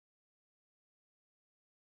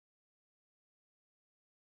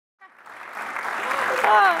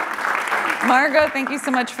Margot, thank you so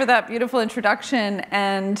much for that beautiful introduction,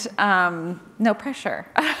 and no pressure.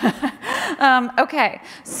 Okay,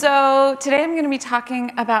 so today I'm going to be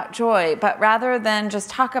talking about joy, but rather than just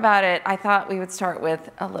talk about it, I thought we would start with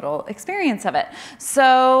a little experience of it.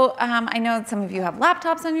 So I know that some of you have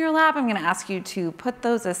laptops on your lap. I'm going to ask you to put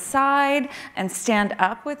those aside and stand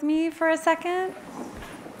up with me for a second.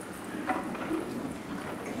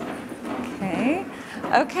 Okay.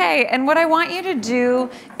 Okay, and what I want you to do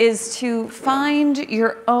is to find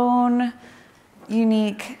your own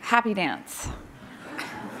unique happy dance.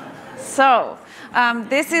 So,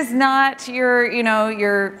 this is not your,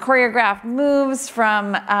 your choreographed moves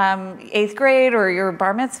from 8th grade or your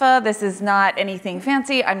bar mitzvah. This is not anything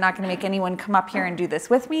fancy. I'm not going to make anyone come up here and do this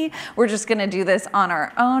with me. We're just going to do this on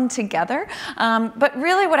our own together. But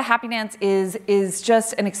really what a happy dance is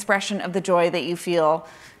just an expression of the joy that you feel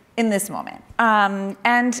in this moment.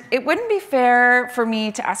 And it wouldn't be fair for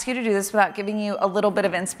me to ask you to do this without giving you a little bit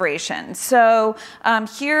of inspiration. So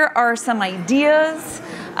here are some ideas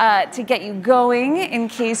to get you going in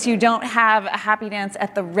case you don't have a happy dance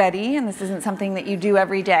at the ready, and this isn't something that you do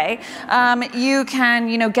every day. You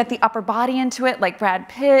can, get the upper body into it like Brad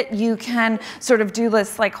Pitt. You can sort of do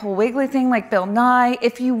this like whole wiggly thing like Bill Nye.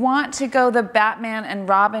 If you want to go the Batman and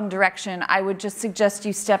Robin direction, I would just suggest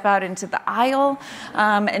you step out into the aisle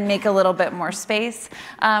and make a little bit more space.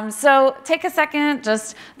 So take a second,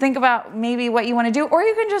 just think about maybe what you want to do, or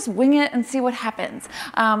you can just wing it and see what happens.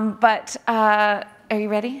 Are you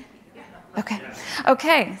ready? Okay.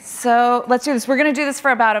 Okay, so let's do this. We're going to do this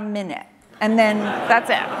for about a minute, and then that's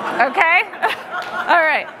it. Okay? All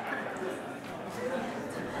right.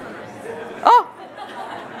 Oh,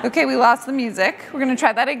 okay, we lost the music. We're going to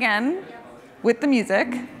try that again with the music.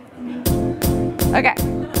 Okay.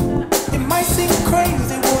 It might seem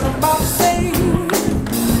crazy what I'm about to say.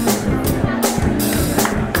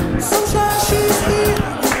 Sunshine, she's here,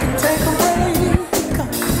 you can take a break.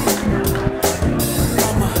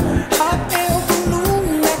 I'm a hot air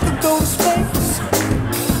balloon that could go to space.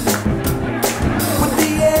 With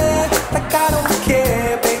the air, like I don't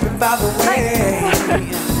care, baby, by the way.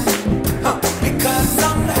 Because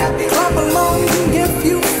I'm happy. Clap along if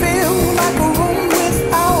you feel like a room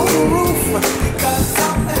without a roof. Because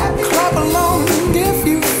I'm happy. Clap along if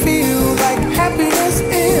you feel like happiness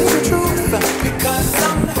is the truth. Because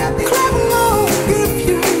I'm happy. Clap along if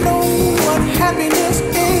you know what happiness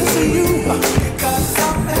is to you. Because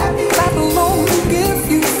I'm happy. Clap along if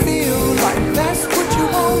you feel like that's what you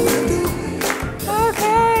want to do.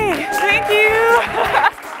 Okay, thank you.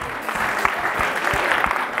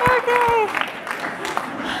 Okay.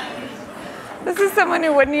 This is someone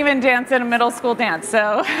who wouldn't even dance in a middle school dance,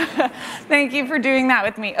 so thank you for doing that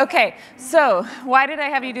with me. Okay, so why did I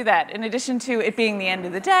have you do that? In addition to it being the end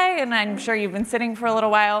of the day, and I'm sure you've been sitting for a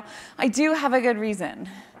little while, I do have a good reason.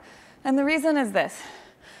 And the reason is this.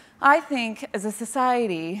 I think as a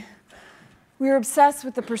society, we're obsessed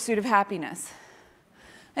with the pursuit of happiness.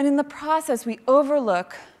 And in the process, we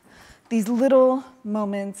overlook these little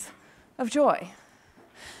moments of joy.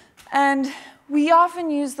 And we often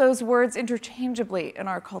use those words interchangeably in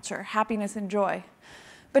our culture, happiness and joy.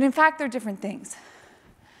 But in fact, they're different things.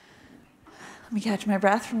 Let me catch my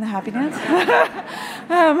breath from the happy dance.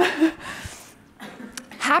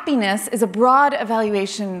 Happiness is a broad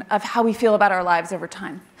evaluation of how we feel about our lives over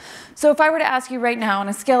time. So if I were to ask you right now on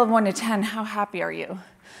a scale of 1 to 10, how happy are you?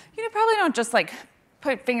 You probably don't just like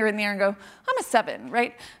put a finger in the air and go, I'm a 7,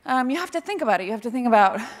 right? You have to think about it. You have to think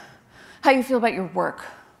about how you feel about your work.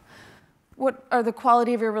 What are the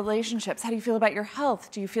quality of your relationships? How do you feel about your health?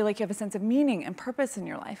 Do you feel like you have a sense of meaning and purpose in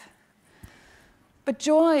your life? But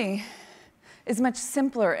joy is much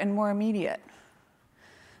simpler and more immediate.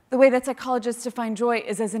 The way that psychologists define joy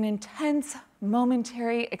is as an intense,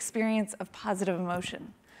 momentary experience of positive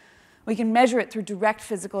emotion. We can measure it through direct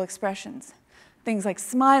physical expressions, things like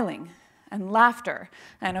smiling and laughter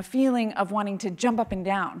and a feeling of wanting to jump up and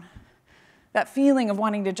down. That feeling of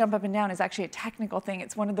wanting to jump up and down is actually a technical thing.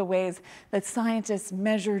 It's one of the ways that scientists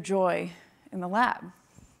measure joy in the lab.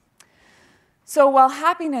 So while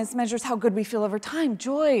happiness measures how good we feel over time,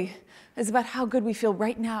 joy is about how good we feel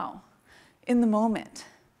right now, in the moment.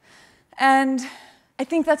 And I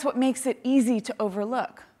think that's what makes it easy to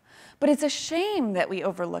overlook. But it's a shame that we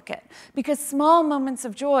overlook it, because small moments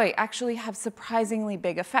of joy actually have surprisingly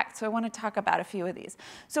big effects. So I want to talk about a few of these.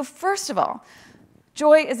 So first of all,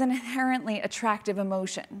 joy is an inherently attractive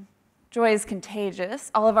emotion. Joy is contagious.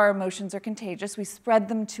 All of our emotions are contagious. We spread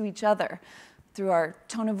them to each other through our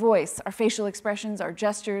tone of voice, our facial expressions, our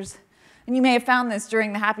gestures. And you may have found this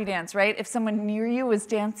during the happy dance, right? If someone near you was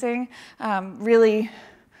dancing really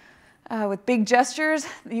with big gestures,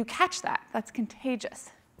 you catch that. That's contagious.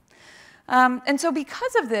 And so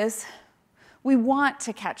because of this, we want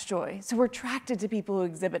to catch joy. So we're attracted to people who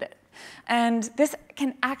exhibit it. And this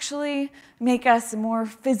can actually make us more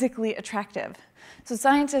physically attractive. So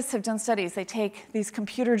scientists have done studies. They take these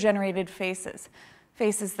computer-generated faces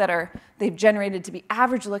that they've generated to be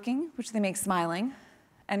average looking, which they make smiling,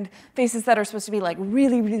 and faces that are supposed to be like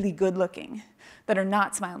really, really good looking, that are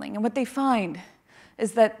not smiling. And what they find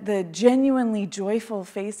is that the genuinely joyful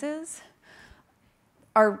faces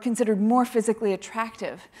are considered more physically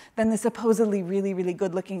attractive than the supposedly really, really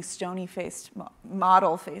good-looking, stony-faced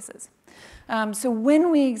model faces. So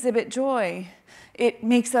when we exhibit joy, it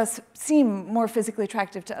makes us seem more physically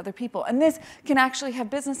attractive to other people. And this can actually have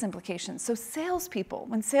business implications. So salespeople,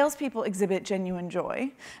 when salespeople exhibit genuine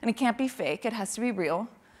joy, and it can't be fake, it has to be real,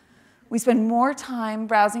 we spend more time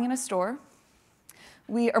browsing in a store,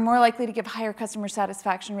 we are more likely to give higher customer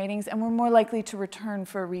satisfaction ratings, and we're more likely to return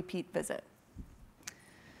for a repeat visit.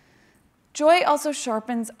 Joy also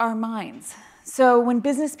sharpens our minds. So when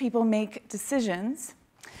business people make decisions,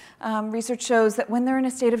 research shows that when they're in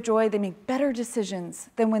a state of joy, they make better decisions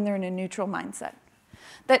than when they're in a neutral mindset.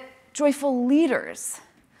 That joyful leaders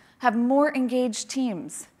have more engaged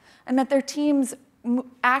teams, and that their teams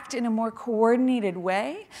act in a more coordinated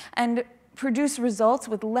way and produce results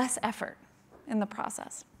with less effort in the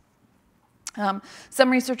process. Some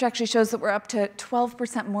research actually shows that we're up to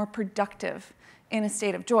 12% more productive in a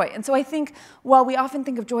state of joy. And so I think while we often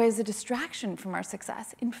think of joy as a distraction from our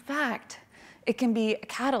success, in fact, it can be a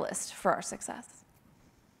catalyst for our success.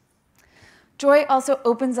 Joy also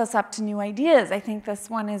opens us up to new ideas. I think this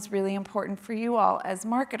one is really important for you all as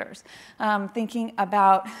marketers, thinking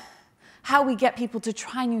about how we get people to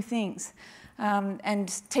try new things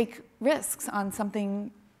and take risks on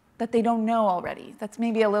something that they don't know already, that's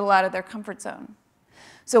maybe a little out of their comfort zone.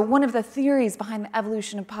 So one of the theories behind the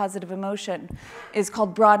evolution of positive emotion is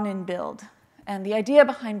called broaden and build. And the idea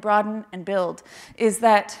behind broaden and build is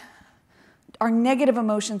that our negative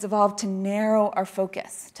emotions evolved to narrow our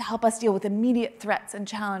focus, to help us deal with immediate threats and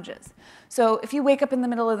challenges. So if you wake up in the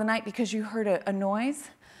middle of the night because you heard a noise,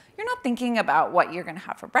 you're not thinking about what you're going to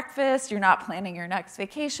have for breakfast. You're not planning your next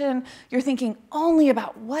vacation. You're thinking only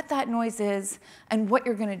about what that noise is and what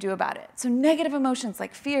you're going to do about it. So negative emotions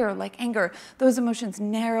like fear, like anger, those emotions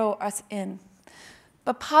narrow us in.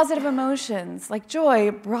 But positive emotions like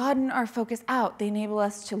joy broaden our focus out. They enable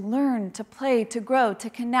us to learn, to play, to grow, to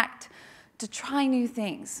connect, to try new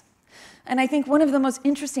things. And I think one of the most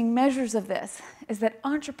interesting measures of this is that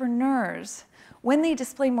entrepreneurs, when they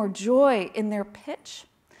display more joy in their pitch,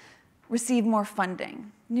 receive more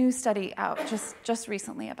funding. New study out just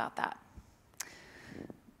recently about that.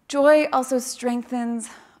 Joy also strengthens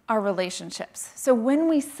our relationships. So when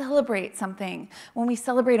we celebrate something, when we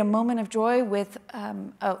celebrate a moment of joy with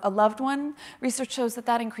a loved one, research shows that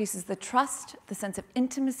that increases the trust, the sense of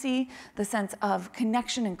intimacy, the sense of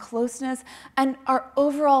connection and closeness, and our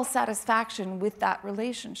overall satisfaction with that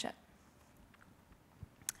relationship.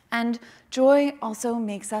 And joy also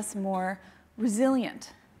makes us more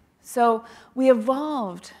resilient. So we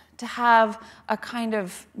evolved to have a kind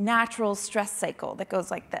of natural stress cycle that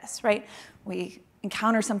goes like this, right? We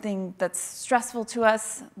encounter something that's stressful to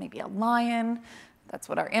us, maybe a lion, that's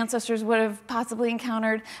what our ancestors would have possibly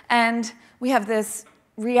encountered, and we have this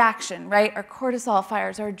reaction, right? Our cortisol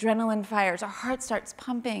fires, our adrenaline fires, our heart starts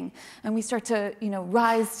pumping, and we start to,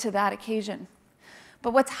 rise to that occasion.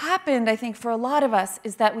 But what's happened, I think, for a lot of us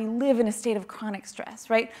is that we live in a state of chronic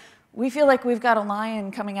stress, right? We feel like we've got a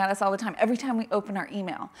lion coming at us all the time, every time we open our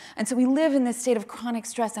email. And so we live in this state of chronic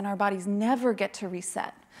stress, and our bodies never get to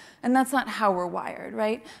reset. And that's not how we're wired,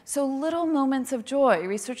 right? So little moments of joy,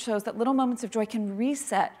 research shows that little moments of joy can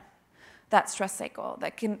reset that stress cycle,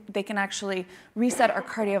 they can actually reset our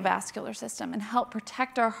cardiovascular system and help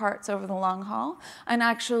protect our hearts over the long haul and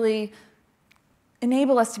actually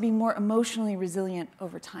enable us to be more emotionally resilient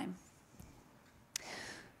over time.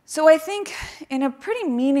 So I think in a pretty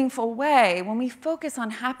meaningful way, when we focus on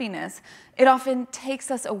happiness, it often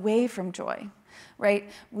takes us away from joy, right?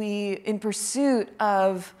 In pursuit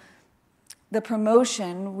of the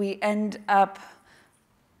promotion, we end up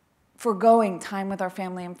foregoing time with our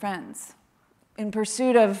family and friends. In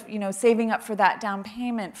pursuit of, saving up for that down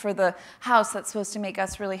payment for the house that's supposed to make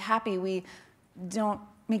us really happy, we don't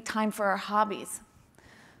make time for our hobbies.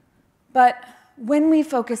 But when we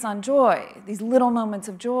focus on joy, these little moments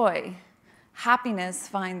of joy, happiness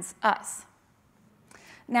finds us.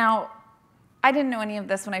 Now, I didn't know any of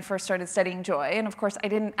this when I first started studying joy, and of course I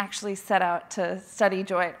didn't actually set out to study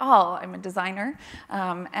joy at all. I'm a designer,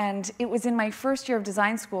 and it was in my first year of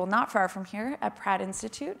design school, not far from here, at Pratt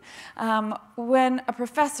Institute, when a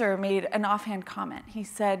professor made an offhand comment. He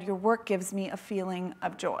said, "Your work gives me a feeling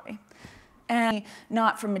of joy." And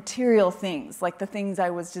not from material things, like the things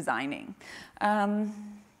I was designing.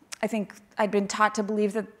 I think I'd been taught to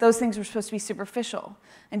believe that those things were supposed to be superficial,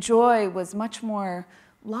 and joy was much more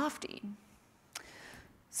lofty.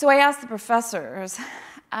 So I asked the professors,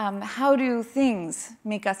 how do things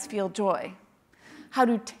make us feel joy? How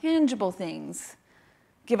do tangible things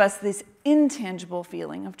give us this intangible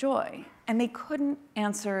feeling of joy? And they couldn't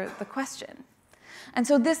answer the question. And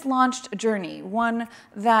so this launched a journey, one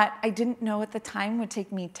that I didn't know at the time would take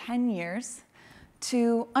me 10 years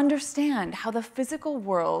to understand how the physical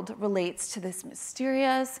world relates to this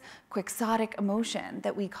mysterious, quixotic emotion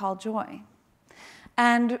that we call joy.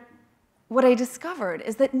 And what I discovered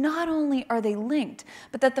is that not only are they linked,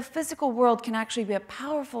 but that the physical world can actually be a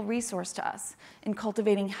powerful resource to us in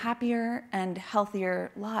cultivating happier and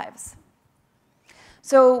healthier lives.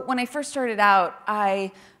 So when I first started out,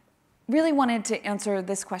 I really wanted to answer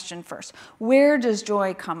this question first. Where does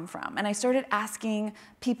joy come from? And I started asking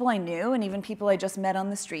people I knew, and even people I just met on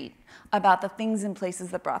the street, about the things and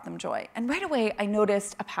places that brought them joy. And right away, I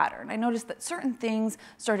noticed a pattern. I noticed that certain things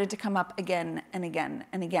started to come up again and again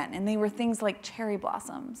and again. And they were things like cherry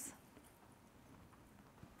blossoms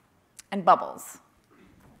and bubbles,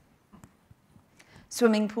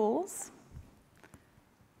 swimming pools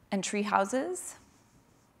and tree houses,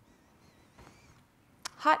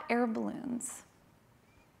 hot air balloons,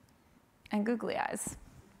 and googly eyes,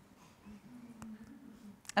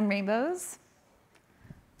 and rainbows,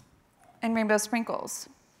 and rainbow sprinkles.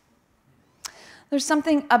 There's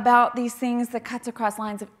something about these things that cuts across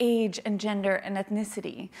lines of age and gender and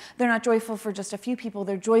ethnicity. They're not joyful for just a few people,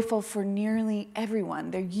 they're joyful for nearly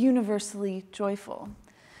everyone. They're universally joyful.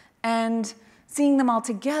 And seeing them all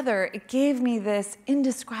together, it gave me this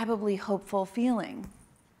indescribably hopeful feeling.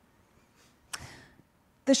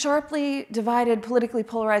 The sharply divided, politically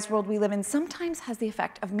polarized world we live in sometimes has the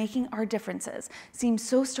effect of making our differences seem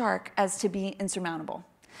so stark as to be insurmountable.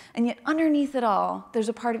 And yet underneath it all, there's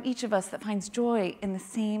a part of each of us that finds joy in the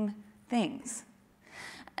same things.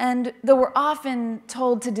 And though we're often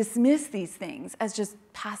told to dismiss these things as just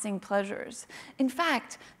passing pleasures, in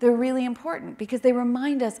fact, they're really important because they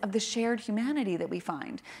remind us of the shared humanity that we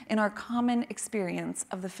find in our common experience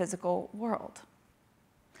of the physical world.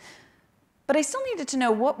 But I still needed to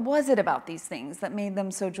know, what was it about these things that made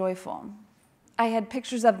them so joyful? I had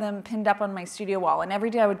pictures of them pinned up on my studio wall, and every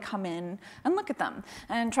day I would come in and look at them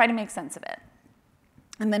and try to make sense of it.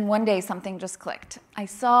 And then one day something just clicked. I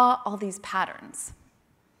saw all these patterns,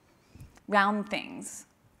 round things,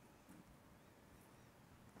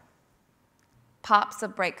 pops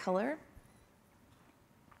of bright color,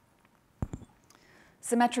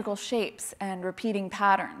 symmetrical shapes and repeating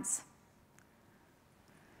patterns,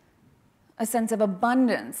 a sense of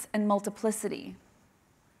abundance and multiplicity,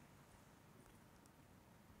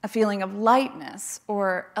 a feeling of lightness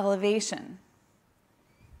or elevation.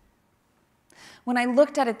 When I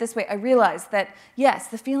looked at it this way, I realized that, yes,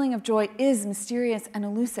 the feeling of joy is mysterious and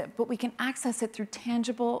elusive, but we can access it through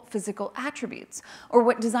tangible physical attributes, or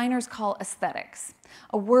what designers call aesthetics,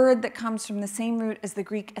 a word that comes from the same root as the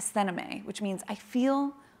Greek asthenomē, which means I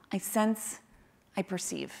feel, I sense, I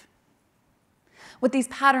perceive. What these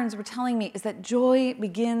patterns were telling me is that joy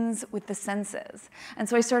begins with the senses. And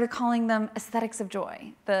so I started calling them aesthetics of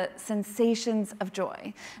joy, the sensations of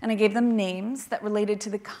joy. And I gave them names that related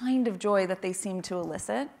to the kind of joy that they seemed to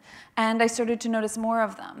elicit. And I started to notice more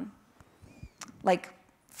of them, like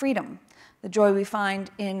freedom, the joy we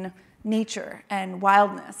find in nature and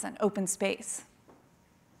wildness and open space.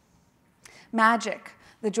 Magic,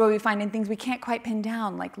 the joy we find in things we can't quite pin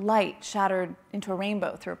down, like light shattered into a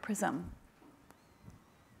rainbow through a prism.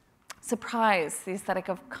 Surprise, the aesthetic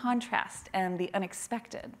of contrast and the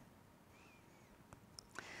unexpected.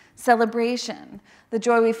 Celebration, the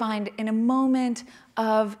joy we find in a moment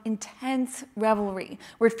of intense revelry,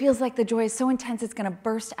 where it feels like the joy is so intense it's going to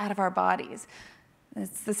burst out of our bodies.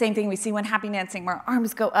 It's the same thing we see when happy dancing, where our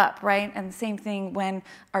arms go up, right? And the same thing when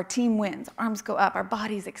our team wins. Arms go up, our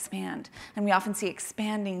bodies expand. And we often see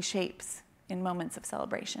expanding shapes in moments of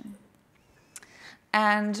celebration.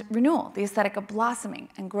 And renewal, the aesthetic of blossoming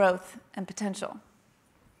and growth and potential.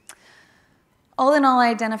 All in all, I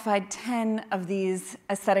identified 10 of these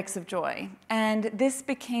aesthetics of joy. And this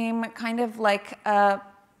became kind of like a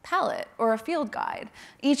palette or a field guide.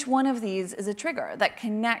 Each one of these is a trigger that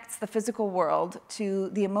connects the physical world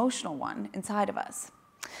to the emotional one inside of us.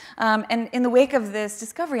 And in the wake of this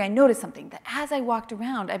discovery, I noticed something, that as I walked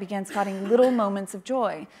around, I began spotting little moments of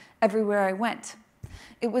joy everywhere I went.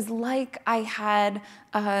 It was like I had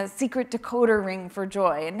a secret decoder ring for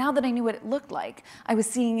joy, and now that I knew what it looked like, I was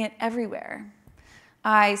seeing it everywhere.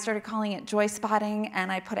 I started calling it joy spotting,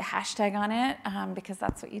 and I put a hashtag on it because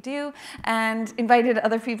that's what you do, and invited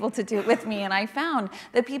other people to do it with me. And I found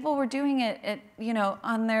that people were doing it,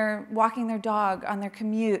 on their walking their dog, on their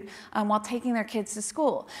commute, while taking their kids to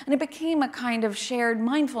school. And it became a kind of shared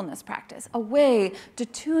mindfulness practice, a way to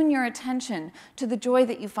tune your attention to the joy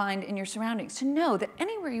that you find in your surroundings, to know that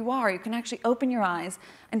anywhere you are, you can actually open your eyes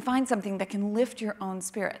and find something that can lift your own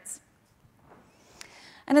spirits.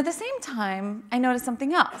 And at the same time, I noticed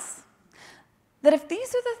something else, that if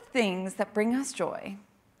these are the things that bring us joy,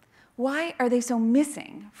 why are they so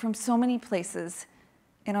missing from so many places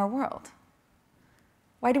in our world?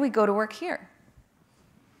 Why do we go to work here?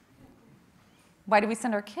 Why do we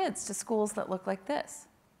send our kids to schools that look like this?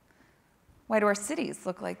 Why do our cities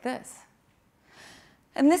look like this?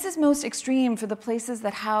 And this is most extreme for the places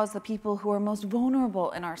that house the people who are most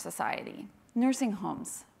vulnerable in our society: nursing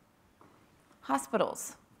homes,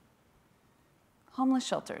 hospitals, homeless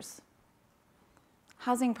shelters,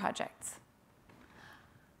 housing projects.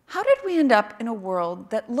 How did we end up in a world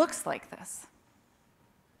that looks like this?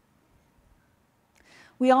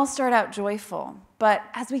 We all start out joyful, but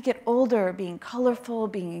as we get older, being colorful,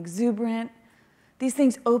 being exuberant, these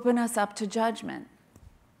things open us up to judgment.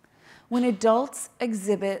 When adults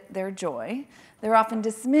exhibit their joy, they're often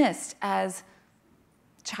dismissed as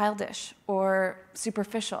childish or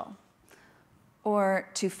superficial, or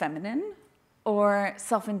too feminine, or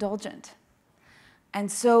self-indulgent.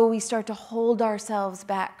 And so we start to hold ourselves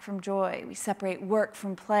back from joy. We separate work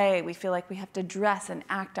from play. We feel like we have to dress and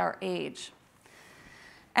act our age.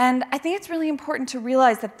 And I think it's really important to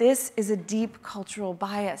realize that this is a deep cultural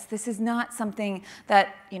bias. This is not something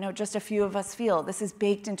that just a few of us feel. This is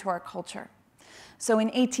baked into our culture. So in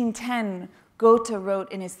 1810, Goethe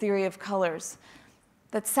wrote in his Theory of Colors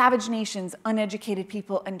that savage nations, uneducated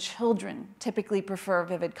people, and children typically prefer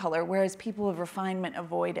vivid color, whereas people of refinement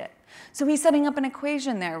avoid it. So he's setting up an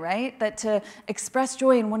equation there, right? That to express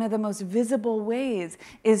joy in one of the most visible ways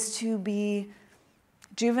is to be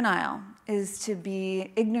juvenile, is to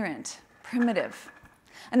be ignorant, primitive.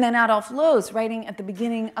 And then Adolf Loos, writing at the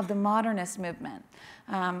beginning of the modernist movement,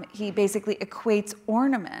 he basically equates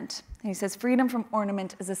ornament. And he says freedom from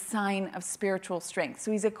ornament is a sign of spiritual strength.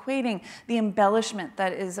 So he's equating the embellishment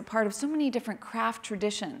that is a part of so many different craft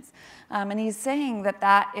traditions. And he's saying that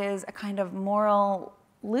that is a kind of moral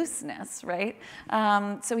looseness, right?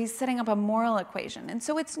 So he's setting up a moral equation. And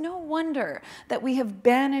so it's no wonder that we have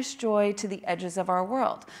banished joy to the edges of our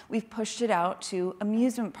world. We've pushed it out to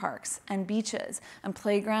amusement parks and beaches and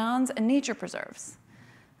playgrounds and nature preserves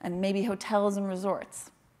and maybe hotels and resorts.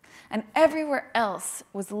 And everywhere else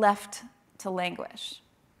was left to languish.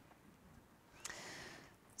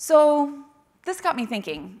 So this got me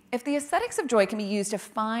thinking, if the aesthetics of joy can be used to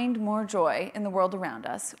find more joy in the world around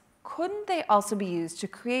us, couldn't they also be used to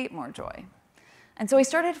create more joy? And so I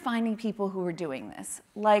started finding people who were doing this,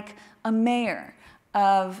 like a mayor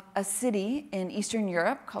of a city in Eastern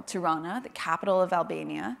Europe called Tirana, the capital of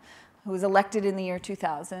Albania, who was elected in the year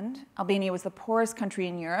 2000. Albania was the poorest country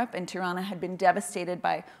in Europe, and Tirana had been devastated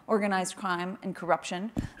by organized crime and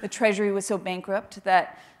corruption. The treasury was so bankrupt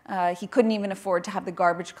that he couldn't even afford to have the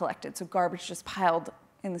garbage collected, so garbage just piled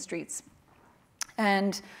in the streets.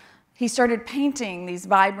 And he started painting these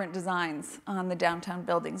vibrant designs on the downtown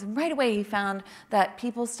buildings. And right away, he found that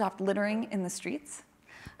people stopped littering in the streets,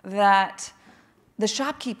 that the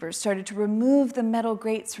shopkeepers started to remove the metal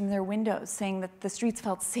grates from their windows, saying that the streets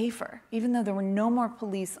felt safer, even though there were no more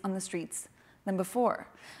police on the streets than before.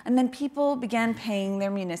 And then people began paying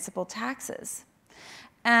their municipal taxes.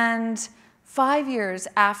 And 5 years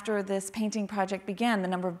after this painting project began, the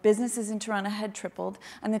number of businesses in Tirana had tripled,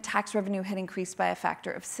 and the tax revenue had increased by a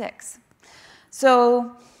factor of 6.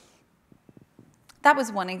 So that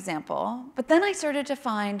was one example. But then I started to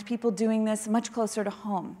find people doing this much closer to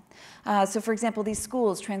home. So for example, these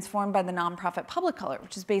schools transformed by the nonprofit Public Color,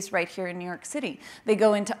 which is based right here in New York City. They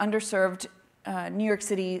go into underserved New York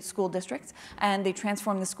City school districts, and they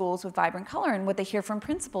transform the schools with vibrant color. And what they hear from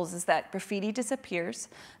principals is that graffiti disappears,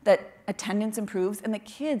 that attendance improves, and the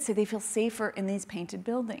kids say they feel safer in these painted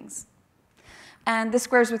buildings. And this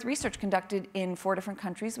squares with research conducted in 4 different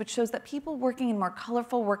countries, which shows that people working in more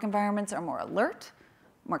colorful work environments are more alert,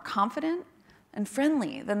 more confident, and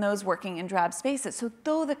friendly than those working in drab spaces. So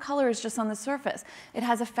though the color is just on the surface, it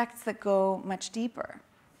has effects that go much deeper.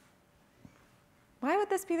 Why would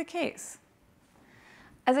this be the case?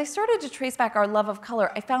 as I started to trace back our love of color,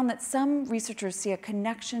 I found that some researchers see a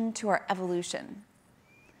connection to our evolution.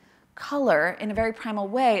 Color, in a very primal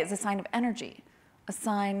way, is a sign of energy, a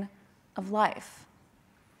sign of life.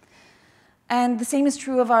 And the same is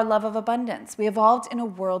true of our love of abundance. We evolved in a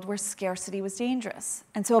world where scarcity was dangerous,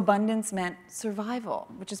 and so abundance meant survival,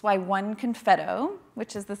 which is why one confetto,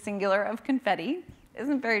 which is the singular of confetti,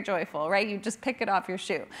 isn't very joyful, right? You just pick it off your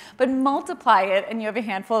shoe. But multiply it, and you have a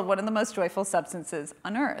handful of one of the most joyful substances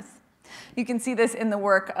on Earth. You can see this in the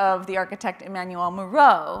work of the architect Emmanuelle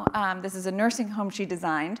Moreau. This is a nursing home she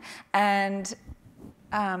designed, and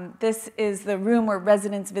this is the room where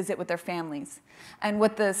residents visit with their families. And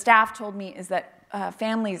what the staff told me is that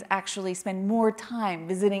families actually spend more time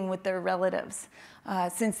visiting with their relatives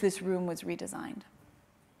since this room was redesigned.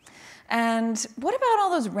 And what about all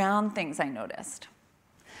those round things I noticed?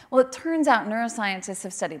 Well, it turns out neuroscientists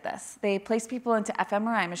have studied this. They placed people into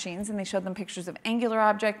fMRI machines and they showed them pictures of angular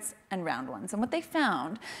objects and round ones. And what they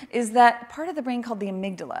found is that part of the brain called the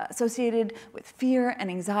amygdala, associated with fear and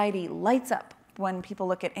anxiety, lights up when people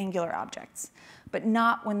look at angular objects, but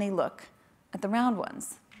not when they look at the round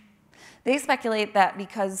ones. They speculate that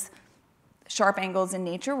because sharp angles in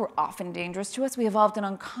nature were often dangerous to us, we evolved an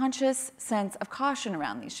unconscious sense of caution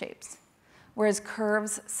around these shapes, whereas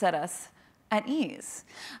curves set us at ease.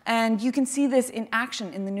 And you can see this in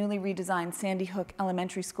action in the newly redesigned Sandy Hook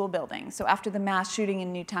Elementary School building. So after the mass shooting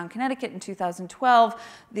in Newtown, Connecticut in 2012,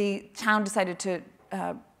 the town decided to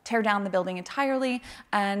tear down the building entirely,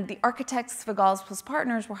 and the architects, Fagals plus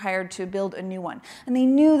Partners, were hired to build a new one. And they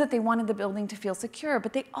knew that they wanted the building to feel secure,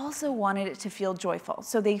 but they also wanted it to feel joyful.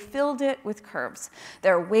 So they filled it with curves.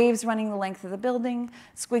 There are waves running the length of the building,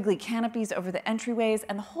 squiggly canopies over the entryways,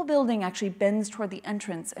 and the whole building actually bends toward the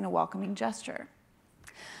entrance in a welcoming gesture.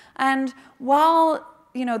 And while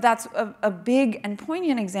that's a big and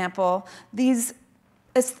poignant example, these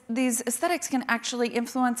aesthetics can actually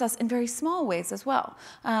influence us in very small ways as well.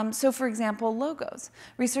 So for example, logos.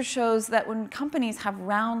 Research shows that when companies have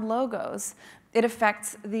round logos, it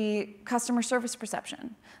affects the customer service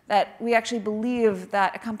perception, that we actually believe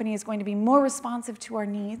that a company is going to be more responsive to our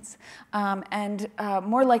needs and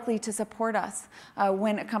more likely to support us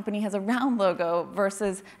when a company has a round logo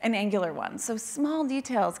versus an angular one. So small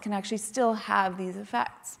details can actually still have these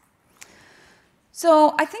effects.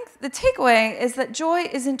 So I think the takeaway is that joy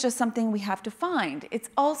isn't just something we have to find. It's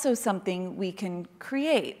also something we can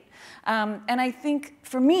create. And I think,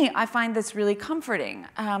 for me, I find this really comforting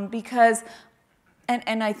because,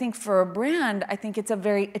 and I think for a brand, I think it's a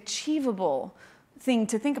very achievable thing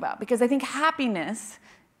to think about, because I think happiness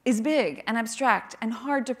is big and abstract and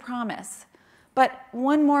hard to promise. But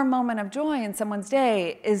one more moment of joy in someone's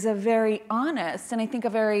day is a very honest and I think a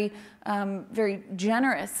very, very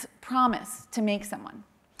generous promise to make someone.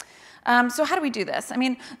 So how do we do this? I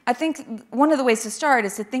mean, I think one of the ways to start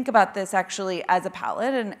is to think about this actually as a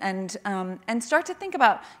palette and start to think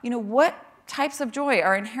about, what types of joy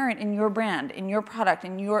are inherent in your brand, in your product,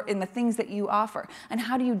 in the things that you offer, and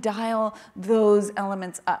how do you dial those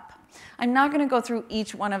elements up? I'm not going to go through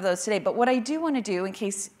each one of those today, but what I do want to do, in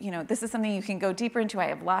case this is something you can go deeper into, I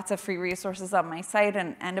have lots of free resources on my site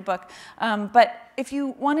and a book. But if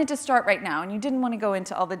you wanted to start right now and you didn't want to go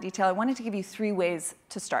into all the detail, I wanted to give you 3 ways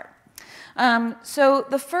to start. So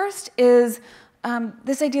the first is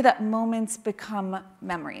this idea that moments become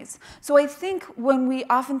memories. So I think when we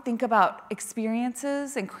often think about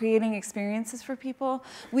experiences and creating experiences for people,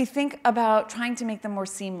 we think about trying to make them more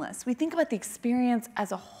seamless. We think about the experience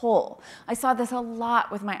as a whole. I saw this a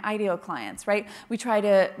lot with my IDEO clients, right? We try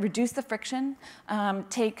to reduce the friction,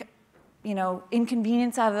 take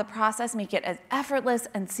inconvenience out of the process, make it as effortless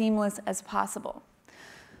and seamless as possible.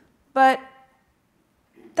 But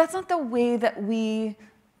that's not the way that we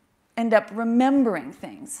end up remembering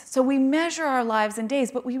things. So we measure our lives in days,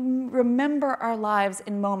 but we remember our lives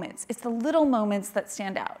in moments. It's the little moments that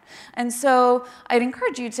stand out. And so I'd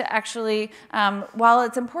encourage you to actually, while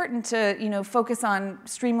it's important to focus on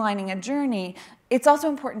streamlining a journey, it's also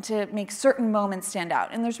important to make certain moments stand out.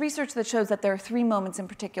 And there's research that shows that there are 3 moments in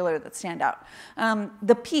particular that stand out.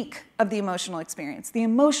 The peak of the emotional experience, the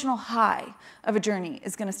emotional high of a journey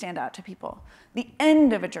is going to stand out to people. The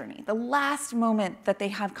end of a journey, the last moment that they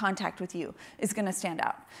have contact with you is going to stand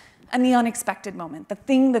out. And the unexpected moment, the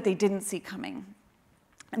thing that they didn't see coming.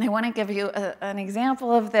 And I want to give you an example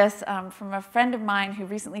of this from a friend of mine who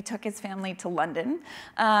recently took his family to London.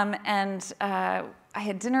 I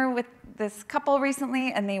had dinner with this couple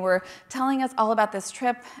recently, and they were telling us all about this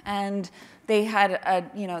trip. And they had,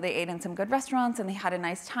 they ate in some good restaurants, and they had a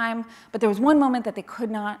nice time. But there was one moment that they could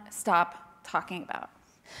not stop talking about.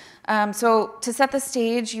 So to set the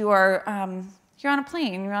stage, you are You're on a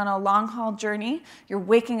plane, you're on a long haul journey, you're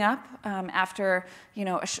waking up after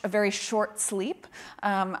a very short sleep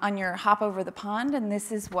on your hop over the pond, and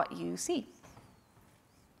this is what you see.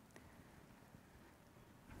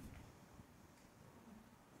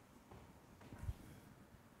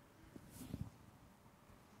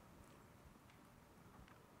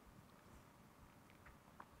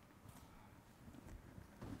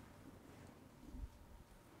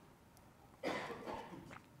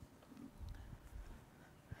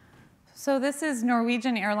 So this is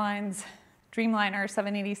Norwegian Airlines Dreamliner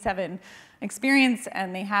 787 experience,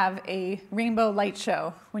 and they have a rainbow light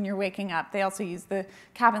show when you're waking up. They also use the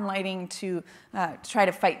cabin lighting to try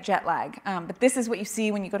to fight jet lag. But this is what you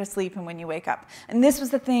see when you go to sleep and when you wake up. And this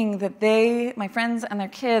was the thing that my friends and their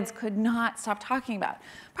kids could not stop talking about.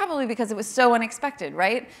 Probably because it was so unexpected,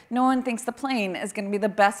 right? No one thinks the plane is going to be the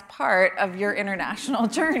best part of your international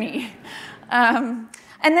journey.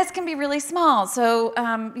 And this can be really small. So,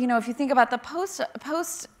 if you think about the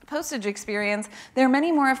postage experience, there are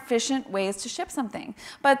many more efficient ways to ship something.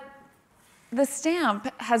 But the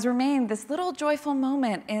stamp has remained this little joyful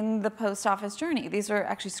moment in the post office journey. These are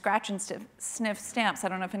actually scratch and sniff stamps. I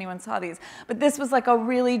don't know if anyone saw these. But this was like a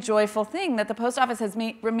really joyful thing that the post office has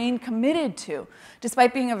remained committed to,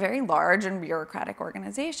 despite being a very large and bureaucratic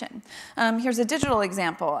organization. Here's a digital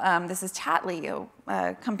example. This is Tattly,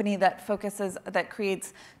 a company that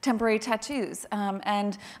creates temporary tattoos.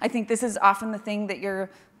 And I think this is often the thing that you're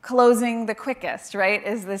closing the quickest, right,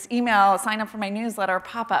 is this email, sign up for my newsletter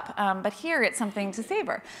pop-up. But here it's something to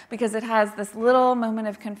savor because it has this little moment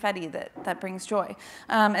of confetti that brings joy.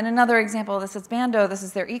 And another example, this is Bando. This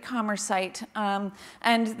is their e-commerce site.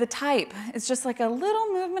 And the type is just like a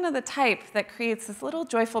little movement of the type that creates this little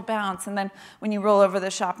joyful bounce. And then when you roll over the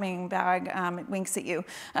shopping bag, it winks at you.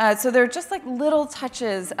 So they're just like little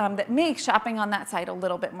touches that make shopping on that site a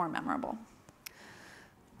little bit more memorable.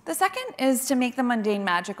 The second is to make the mundane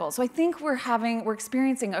magical. So I think we're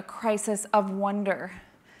experiencing a crisis of wonder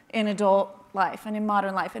in adult life and in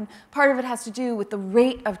modern life. And part of it has to do with the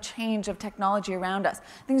rate of change of technology around us.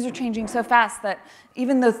 Things are changing so fast that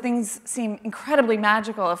even though things seem incredibly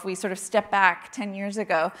magical if we sort of step back 10 years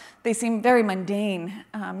ago, they seem very mundane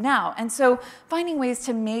now. And so finding ways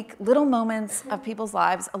to make little moments of people's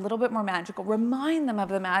lives a little bit more magical, remind them of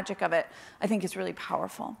the magic of it, I think is really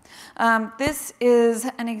powerful. This is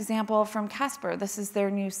an example from Casper. This is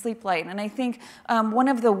their new sleep light. And I think one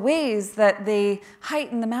of the ways that they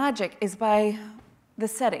heighten the magic is by the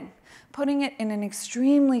setting, putting it in an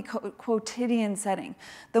extremely quotidian setting.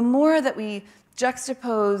 The more that we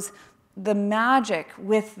juxtapose the magic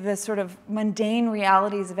with the sort of mundane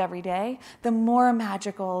realities of every day, the more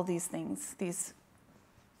magical these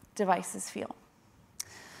devices feel.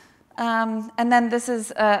 And then this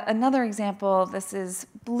is another example. This is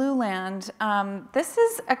Blueland. This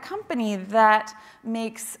is a company that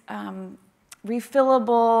makes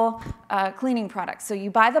refillable cleaning products. So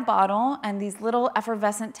you buy the bottle and these little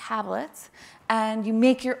effervescent tablets, and you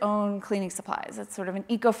make your own cleaning supplies. It's sort of an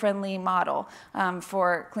eco-friendly model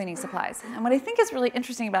for cleaning supplies. And what I think is really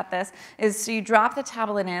interesting about this is, so you drop the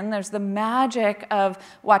tablet in, there's the magic of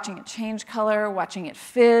watching it change color, watching it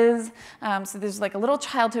fizz. So there's like a little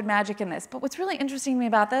childhood magic in this. But what's really interesting to me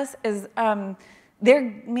about this is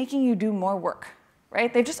they're making you do more work.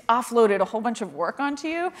 Right? They've just offloaded a whole bunch of work onto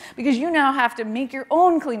you because you now have to make your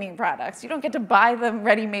own cleaning products. You don't get to buy them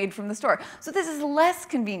ready-made from the store. So this is less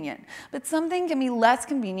convenient, but something can be less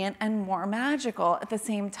convenient and more magical at the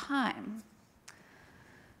same time.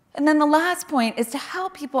 And then the last point is to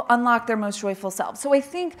help people unlock their most joyful selves. So I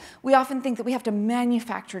think we often think that we have to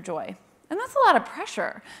manufacture joy. And that's a lot of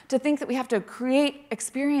pressure to think that we have to create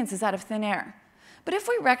experiences out of thin air. But if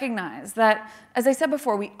we recognize that, as I said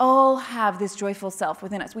before, we all have this joyful self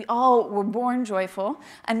within us, we all were born joyful,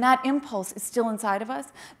 and that impulse is still inside of us,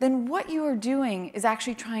 then what you are doing is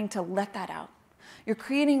actually trying to let that out. You're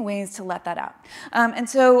creating ways to let that out. And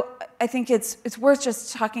so I think it's worth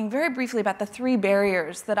just talking very briefly about the 3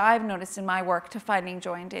 barriers that I've noticed in my work to finding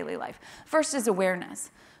joy in daily life. First is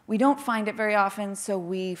awareness. We don't find it very often, so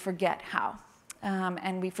we forget how,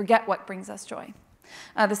 and we forget what brings us joy.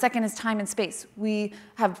 The second is time and space. We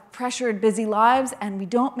have pressured, busy lives, and we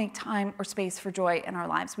don't make time or space for joy in our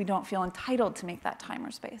lives. We don't feel entitled to make that time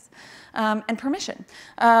or space. And permission.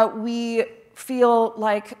 We feel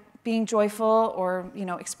like being joyful or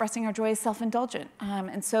expressing our joy is self-indulgent.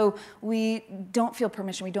 And so we don't feel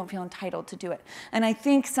permission, we don't feel entitled to do it. And I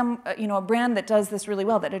think a brand that does this really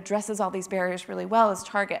well, that addresses all these barriers really well, is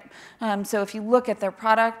Target. So if you look at their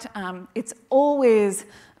product, it's always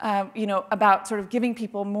about sort of giving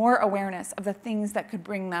people more awareness of the things that could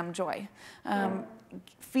bring them joy.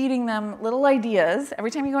 feeding them little ideas.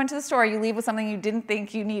 Every time you go into the store, you leave with something you didn't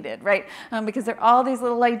think you needed, right? Because there are all these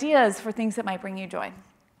little ideas for things that might bring you joy.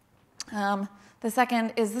 The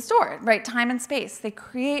second is the store, right? Time and space. They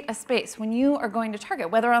create a space. When you are going to Target,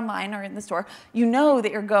 whether online or in the store, you know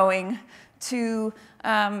that you're going to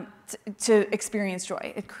experience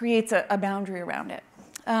joy. It creates a boundary around it.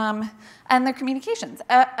 And their communications.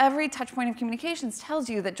 Every touch point of communications tells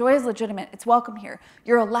you that joy is legitimate. It's welcome here.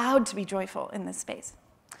 You're allowed to be joyful in this space.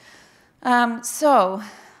 So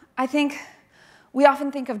I think we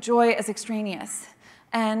often think of joy as extraneous.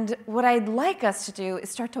 And what I'd like us to do is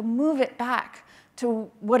start to move it back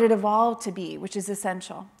to what it evolved to be, which is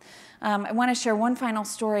essential. I want to share one final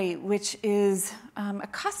story, which is a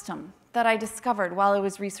custom that I discovered while I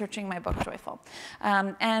was researching my book, Joyful.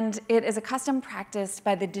 And it is a custom practiced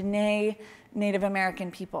by the Diné Native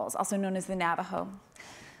American peoples, also known as the Navajo.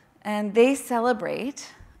 And they celebrate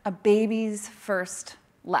a baby's first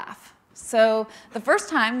laugh. So the first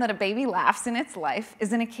time that a baby laughs in its life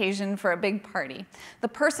is an occasion for a big party. The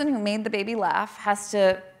person who made the baby laugh has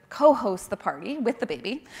to co-host the party with the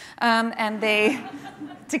baby, and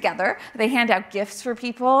together, they hand out gifts for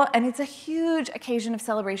people, and it's a huge occasion of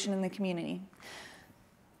celebration in the community.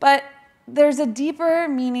 But there's a deeper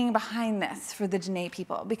meaning behind this for the Diné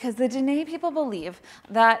people, because the Diné people believe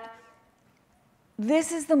that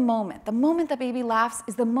this is the moment that baby laughs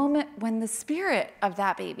is the moment when the spirit of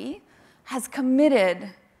that baby has committed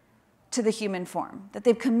to the human form, that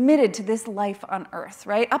they've committed to this life on earth,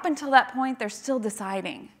 right? Up until that point, they're still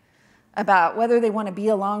deciding about whether they want to be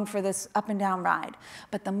along for this up and down ride.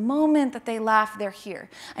 But the moment that they laugh, they're here.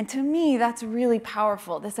 And to me, that's really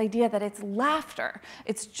powerful, this idea that it's laughter,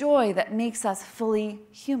 it's joy that makes us fully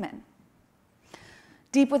human.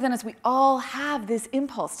 Deep within us, we all have this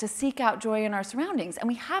impulse to seek out joy in our surroundings, and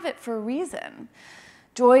we have it for a reason.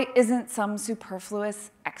 Joy isn't some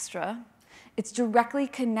superfluous extra. It's directly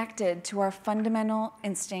connected to our fundamental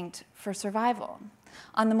instinct for survival.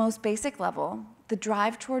 On the most basic level, the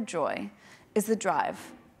drive toward joy is the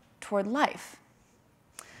drive toward life.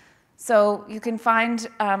 So you can find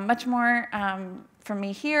much more from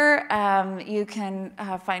me here. You can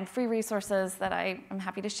find free resources that I am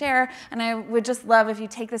happy to share. And I would just love if you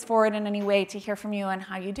take this forward in any way to hear from you on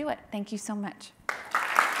how you do it. Thank you so much.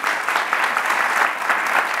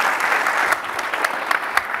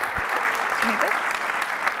 Need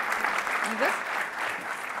this?